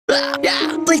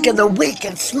Freak of the week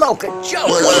and Smoka Joka.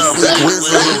 Well, here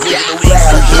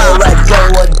I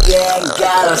go again.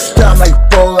 Got a stomach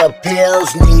full of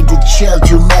pills. Need to chill,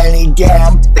 too many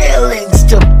damn feelings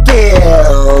to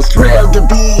feel. Thrilled to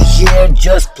be here,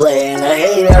 just playing. I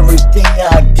hate everything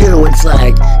I do. It's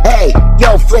like, hey,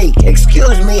 yo, freak,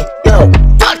 excuse me, yo,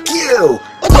 fuck you.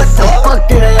 What the fuck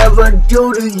did I ever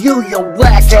do to you, you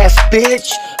whack ass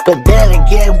bitch? But then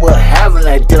again, what haven't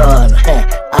I done?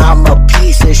 I'm a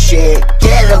piece of shit.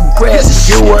 Get a grip,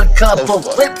 do a couple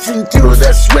flips into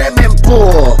the swimming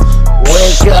pool.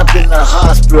 Wake up in the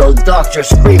hospital, doctor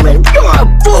screaming, you're a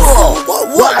fool!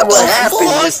 Why, what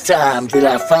happened this time? Did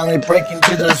I finally break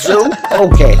into the zoo?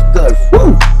 Okay, good,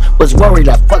 woo! Was worried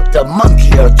I fucked a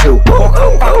monkey or two.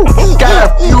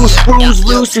 Got a few screws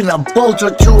loose and a bolt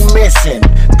or two missing.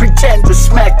 Pretend to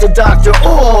smack the doctor,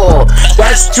 oh,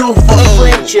 that's too for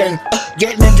flinching.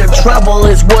 Getting into trouble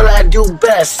is what I do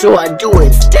best, so I do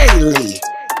it daily.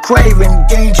 Craving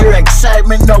danger,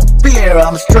 excitement, no fear,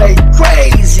 I'm straight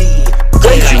crazy.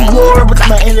 Waging war with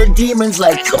my inner demons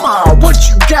like, come on, what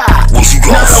you got? Not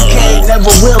okay,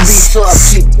 never will be, so I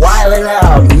keep wilding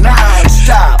out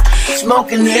non-stop.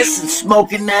 Smoking this and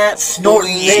smoking that,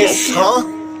 snorting this, huh?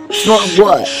 Snorting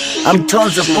what? I'm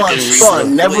tons of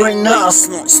fun, never enough.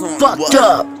 Fucked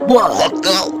up, what?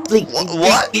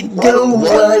 Fleeky do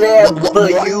whatever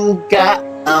you got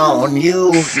on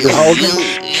you. You holding?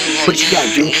 What you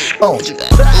gotta do? Oh.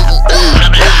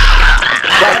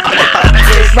 What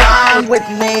is wrong with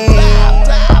me?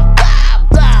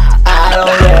 I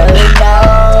don't really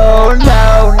know, no.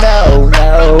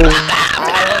 I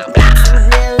don't think you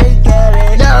really get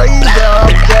it. No, you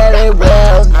don't get it.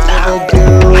 Well, neither do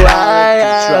I.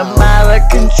 I'm out of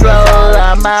control.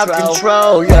 I'm out of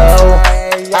control, yo.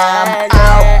 I'm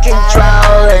out of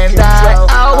control, and I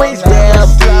always will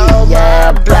be.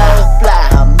 Yeah, blah blah.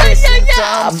 I'm missing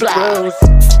some blues.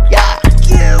 Yeah,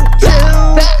 you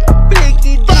too.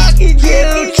 Blicky dicky,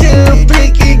 you too.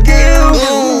 Blicky do.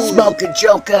 Smoka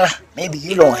Joka. Maybe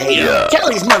you don't hate it. Tell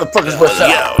these motherfuckers what's up.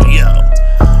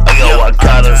 Yo, I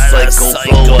got a psycho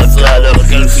flow, I got a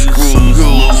few screws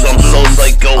loose. I'm so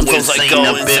psycho, insane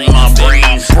up in my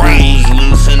brain. Screws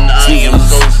loose and I am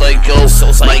so psycho.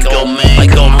 Psycho man,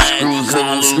 got screws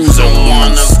loose. Don't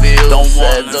wanna feel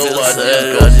sad, though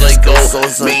I just go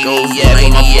psycho. Maniac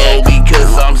on my flow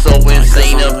because I'm so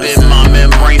insane up in my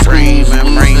membrane. Screams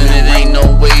and it ain't no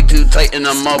way to tighten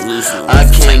them up. I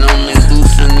can only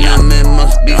loosen them, it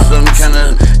must be some kind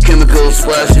of chemical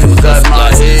splash inside my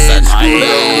head.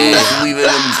 Leaving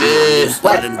them dead.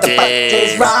 What the fuck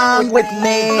is wrong with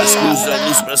me? My screws are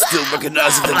loose, but I still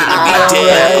recognize that they're I gonna be don't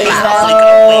dead. really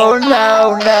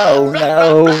no.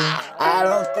 I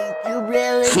don't think you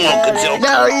really get it.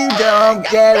 No, you don't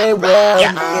get it.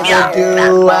 Well, neither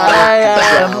do I.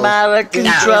 I'm out of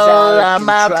control. I'm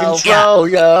out of control,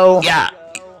 yo. Yeah.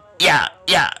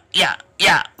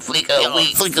 Flick of the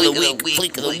week.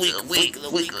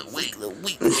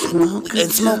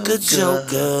 Smoka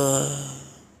Joka.